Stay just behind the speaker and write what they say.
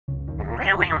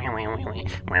Wow,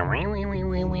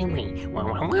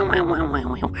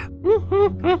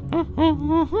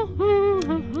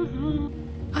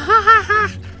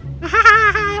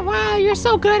 you're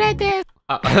so good at this.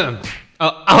 Ow.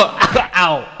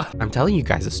 I'm telling you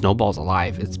guys, the snowball's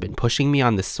alive. It's been pushing me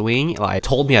on the swing. It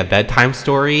told me a bedtime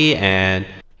story and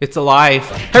it's alive.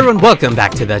 Hey everyone, welcome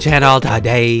back to the channel.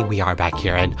 Today we are back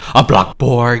here in a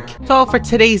blockburg. So for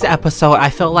today's episode,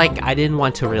 I felt like I didn't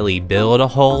want to really build a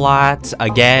whole lot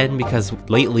again because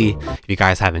lately, if you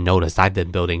guys haven't noticed, I've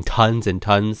been building tons and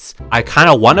tons. I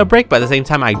kind of want to break, but at the same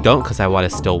time I don't because I want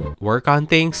to still work on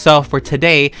things. So for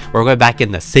today, we're going back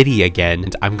in the city again.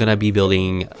 And I'm gonna be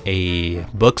building a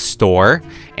bookstore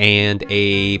and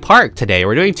a park today.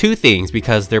 We're doing two things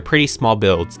because they're pretty small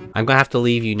builds. I'm gonna have to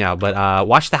leave you now, but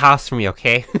watch the house for me,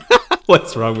 okay?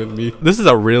 What's wrong with me? This is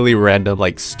a really random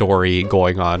like story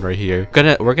going on right here.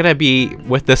 We're gonna be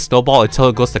with this snowball until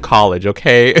it goes to college,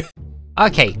 okay?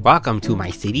 Okay, welcome to my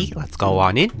city. Let's go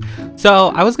on in. So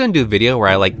I was gonna do a video where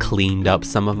I like cleaned up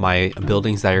some of my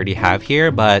buildings that I already have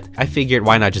here, but I figured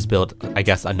why not just build, I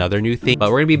guess, another new thing.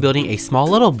 But we're gonna be building a small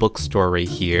little bookstore right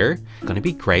here. It's gonna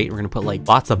be great. We're gonna put like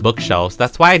lots of bookshelves.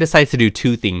 That's why I decided to do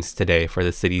two things today for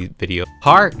the city video.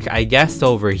 Park, I guess,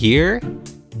 over here.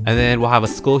 And then we'll have a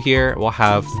school here. We'll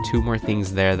have two more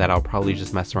things there that I'll probably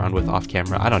just mess around with off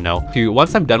camera. I don't know.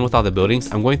 Once I'm done with all the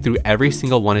buildings, I'm going through every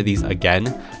single one of these again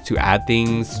to add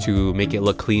things to make it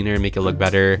look cleaner, make it look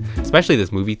better, especially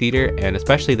this movie theater and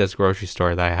especially this grocery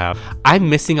store that I have. I'm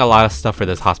missing a lot of stuff for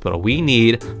this hospital. We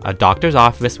need a doctor's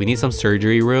office. We need some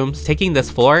surgery rooms. Taking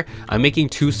this floor, I'm making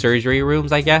two surgery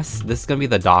rooms, I guess. This is gonna be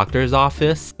the doctor's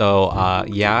office. So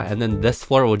yeah, and then this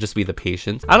floor will just be the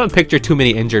patients. I don't picture too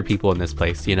many injured people in this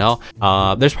place, you know?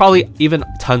 There's probably even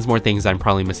tons more things I'm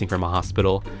probably missing from a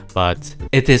hospital, but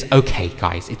it is okay,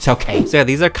 guys. It's okay. So yeah,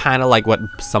 these are kind of like what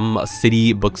some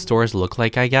city bookstores look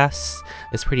like, I guess.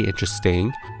 It's pretty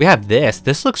interesting. We have this.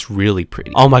 This looks really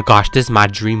pretty. Oh my gosh, this is my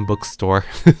dream bookstore.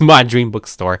 My dream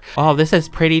bookstore. Oh, this is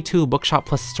pretty too. Bookshop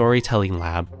plus storytelling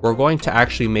lab. We're going to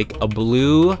actually make a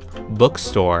blue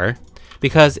bookstore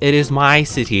because it is my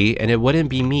city and it wouldn't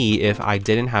be me if I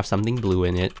didn't have something blue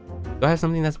in it. Do I have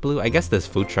something that's blue? I guess this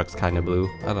food truck's kind of blue.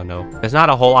 I don't know. There's not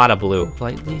a whole lot of blue.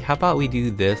 Slightly. How about we do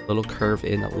this little curve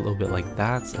in a little bit like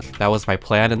that? So that was my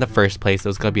plan in the first place. It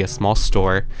was going to be a small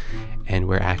store and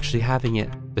we're actually having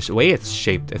it. The way it's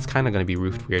shaped, it's kind of going to be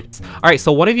roofed weird. All right,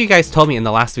 so one of you guys told me in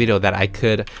the last video that I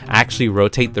could actually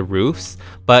rotate the roofs,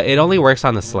 but it only works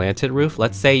on the slanted roof.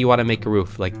 Let's say you want to make a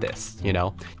roof like this, you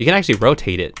know? You can actually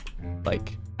rotate it.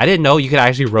 Like, I didn't know you could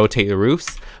actually rotate the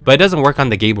roofs, but it doesn't work on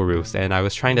the gable roofs. And I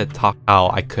was trying to talk how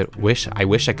I wish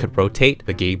I could rotate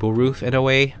the gable roof in a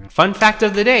way. Fun fact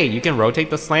of the day, you can rotate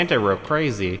the slanted roof.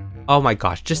 Crazy. Oh my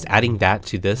gosh, just adding that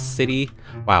to this city.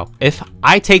 Wow. If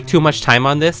I take too much time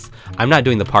on this, I'm not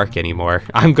doing the park anymore.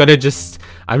 I'm just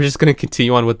gonna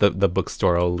continue on with the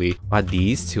bookstore only. Add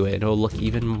these to it, it'll look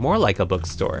even more like a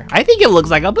bookstore. I think it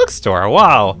looks like a bookstore.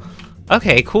 Wow.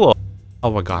 Okay, cool. Oh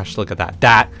my gosh, look at that.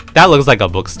 That looks like a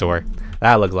bookstore.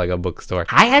 That looks like a bookstore.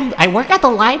 Hi, I work at the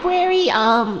library.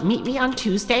 Meet me on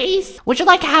Tuesdays. Would you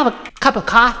like to have a cup of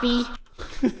coffee?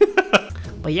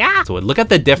 But yeah. So look at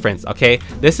the difference, okay?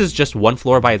 This is just one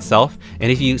floor by itself.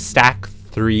 And if you stack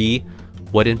 3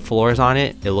 wooden floors on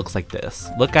it, it looks like this.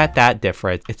 Look at that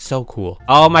difference. It's so cool.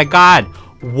 Oh my God.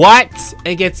 What?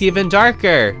 It gets even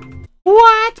darker.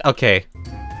 What? Okay.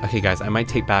 Okay guys, I might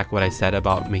take back what I said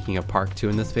about making a park too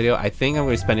in this video. I think I'm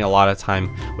going to be spending a lot of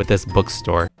time with this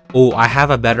bookstore. Oh, I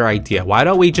have a better idea. Why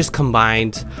don't we just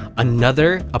combine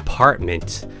another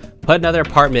apartment? Put another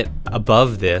apartment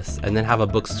above this and then have a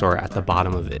bookstore at the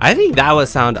bottom of it. I think that would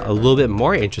sound a little bit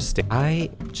more interesting. I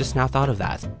just now thought of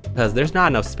that because there's not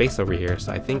enough space over here.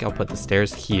 So I think I'll put the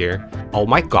stairs here. Oh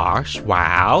my gosh,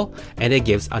 wow. And it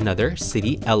gives another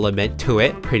city element to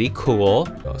it. Pretty cool.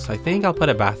 So I think I'll put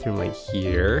a bathroom like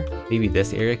here. Maybe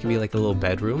this area could be like a little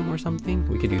bedroom or something.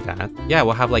 We could do that. Yeah,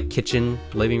 we'll have like kitchen,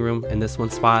 living room in this one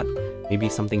spot. Maybe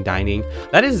something dining.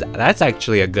 That's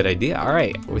actually a good idea. All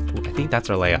right, I think that's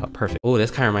our layout. Perfect. Oh,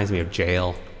 this kind of reminds me of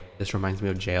jail. This reminds me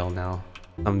of jail now.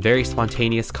 Very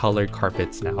spontaneous colored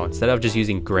carpets now instead of just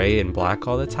using gray and black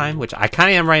all the time, which I kind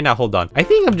of am right now. Hold on. I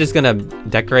think I'm just gonna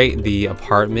decorate the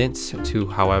apartment to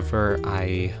however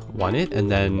I want it, and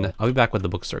then I'll be back with the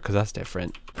bookstore because that's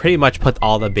different. Pretty much put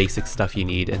all the basic stuff you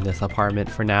need in this apartment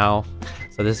for now.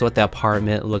 So this is what the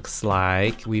apartment looks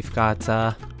like. We've got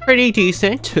pretty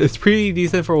decent. It's pretty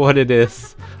decent for what it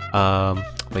is. But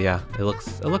yeah, it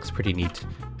looks pretty neat.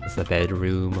 It's the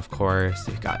bedroom, of course.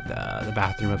 You've got the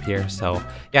bathroom up here. So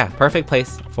yeah, perfect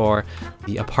place for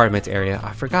the apartment area.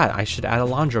 I forgot I should add a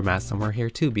laundromat somewhere here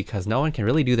too, because no one can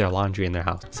really do their laundry in their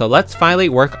house. So let's finally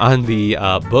work on the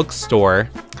bookstore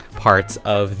parts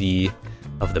of the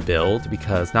build,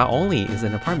 because not only is it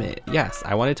an apartment, yes,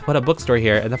 I wanted to put a bookstore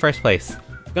here in the first place.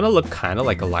 It's gonna look kind of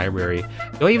like a library.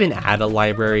 Do I even add a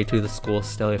library to the school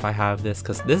still if I have this?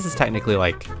 Because this is technically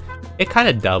like, it kind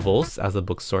of doubles as a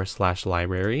bookstore slash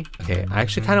library. Okay, I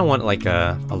actually kind of want like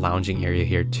a lounging area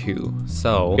here too.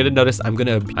 So you're gonna notice I'm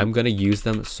gonna use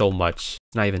them so much.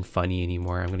 It's not even funny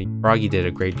anymore. Froggy did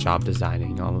a great job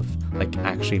designing all of like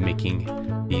actually making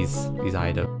these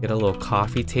items. Get a little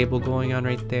coffee table going on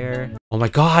right there. Oh my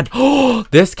god. Oh,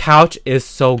 this couch is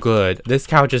so good. This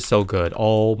couch is so good.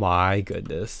 Oh my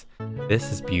goodness.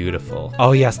 This is beautiful.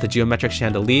 Oh yes, the geometric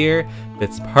chandelier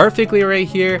fits perfectly right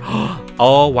here.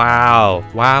 Oh wow.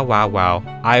 Wow.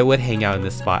 I would hang out in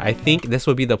this spot. I think this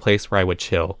would be the place where I would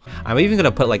chill. I'm even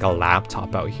gonna put like a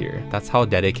laptop out here. That's how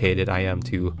dedicated I am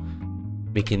to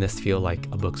making this feel like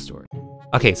a bookstore.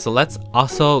 Okay, so let's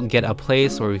also get a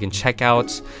place where we can check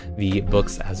out the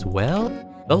books as well.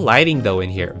 The lighting though in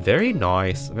here, very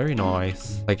nice, very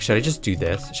nice. Like, should I just do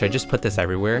this? Should I just put this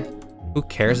everywhere? Who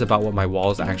cares about what my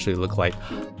walls actually look like?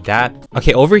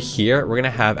 Okay, over here, we're gonna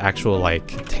have actual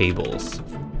like tables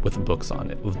with books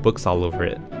on it, with books all over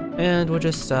it. And we'll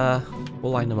just,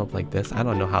 we'll line them up like this. I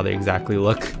don't know how they exactly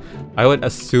look. I would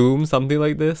assume something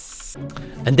like this.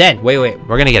 And then, wait,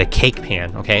 we're gonna get a cake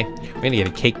pan, okay? We're gonna get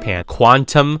a cake pan.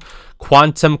 Quantum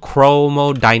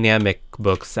chromodynamic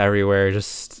books everywhere.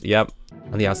 Just, yep.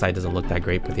 On the outside doesn't look that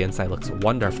great, but the inside looks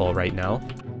wonderful right now.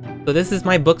 So this is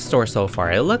my bookstore so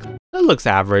far. It looks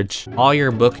average. All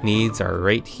your book needs are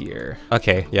right here.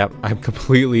 Okay, yep. I'm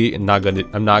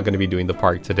not gonna be doing the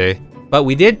park today. But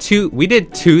we did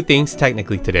two things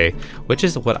technically today, which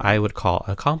is what I would call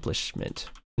accomplishment.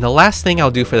 And the last thing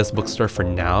I'll do for this bookstore for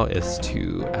now is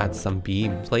to add some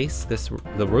beam place.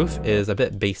 The roof is a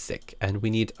bit basic, and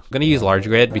I'm gonna use large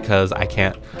grid because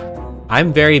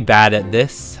I'm very bad at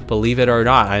this, believe it or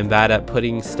not. I'm bad at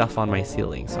putting stuff on my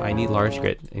ceiling, so I need large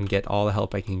grid and get all the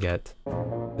help I can get.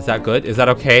 Is that good? Is that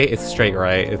okay? It's straight,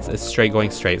 right? It's straight,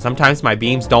 going straight. Sometimes my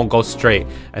beams don't go straight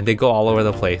and they go all over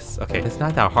the place. Okay, it's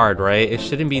not that hard, right? It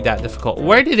shouldn't be that difficult.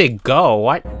 Where did it go?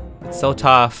 What? It's so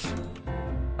tough.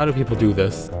 How do people do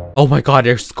this? Oh my god,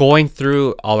 they're going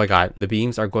through. Oh my god, the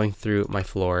beams are going through my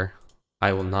floor.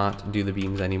 I will not do the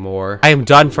beams anymore. I am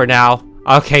done for now.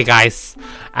 Okay, guys.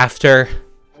 After,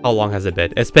 how long has it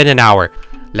been? It's been an hour.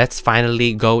 Let's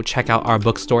finally go check out our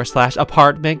bookstore slash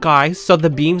apartment, guys. So the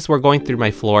beams were going through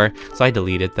my floor, so I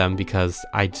deleted them because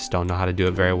I just don't know how to do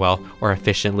it very well or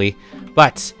efficiently.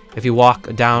 But if you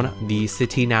walk down the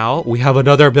city now, we have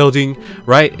another building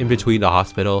right in between the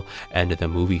hospital and the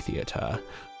movie theater.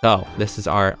 So this is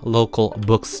our local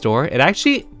bookstore. It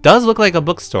actually does look like a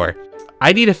bookstore.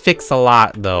 I need to fix a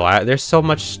lot though. There's so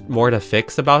much more to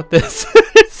fix about this.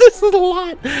 This is a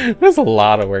lot. There's a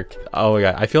lot of work. Oh my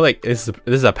god, I feel like this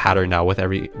is a pattern now with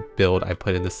every build I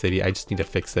put in the city. I just need to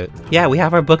fix it. Yeah, we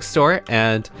have our bookstore,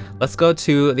 and let's go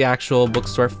to the actual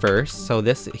bookstore first. So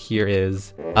this here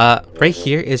is right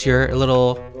here is your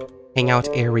little hangout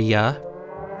area.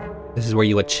 This is where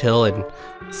you would chill and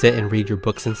sit and read your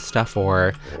books and stuff,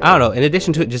 or I don't know, in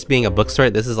addition to it just being a bookstore,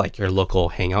 this is like your local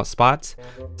hangout spot.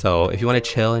 So if you want to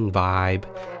chill and vibe,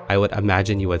 I would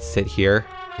imagine you would sit here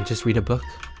and just read a book,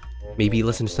 maybe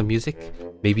listen to some music,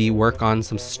 maybe work on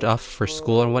some stuff for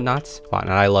school and whatnot. Wow,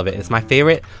 and I love it. It's my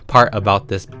favorite part about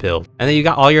this build. And then you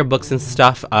got all your books and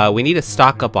stuff. We need to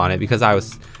stock up on it because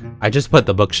I just put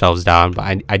the bookshelves down,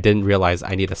 but I didn't realize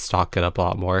I need to stock it up a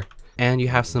lot more. And you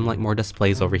have some like more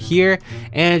displays over here,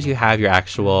 and you have your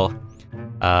actual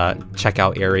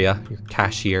checkout area, your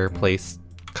cashier place,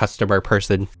 customer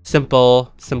person.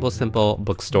 Simple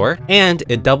bookstore. And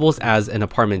it doubles as an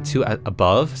apartment too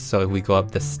above. So if we go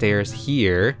up the stairs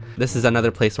here, this is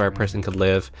another place where a person could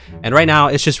live. And right now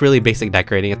it's just really basic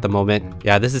decorating at the moment.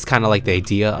 Yeah, this is kind of like the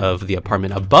idea of the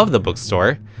apartment above the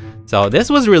bookstore. So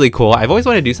this was really cool. I've always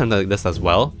wanted to do something like this as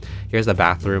well. Here's the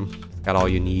bathroom, got all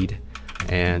you need.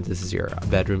 And this is your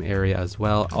bedroom area as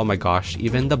well. Oh my gosh,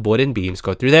 even the wooden beams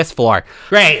go through this floor.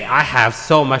 Great, I have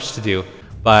so much to do.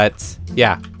 But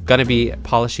yeah, gonna be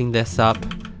polishing this up,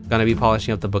 gonna be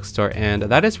polishing up the bookstore, and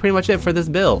that is pretty much it for this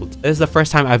build. This is the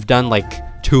first time I've done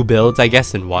like 2 builds, I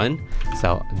guess, in one.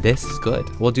 So this is good.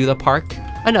 We'll do the park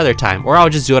another time, or I'll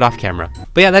just do it off camera.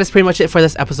 But yeah, that is pretty much it for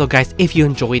this episode, guys. If you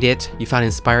enjoyed it, you found it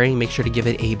inspiring, make sure to give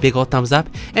it a big old thumbs up,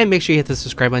 and make sure you hit the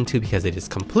subscribe button too, because it is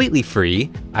completely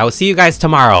free. I will see you guys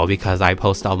tomorrow because I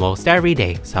post almost every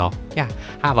day. So yeah,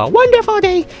 have a wonderful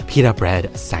day.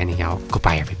 PeetahBread signing out.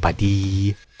 Goodbye,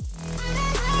 everybody.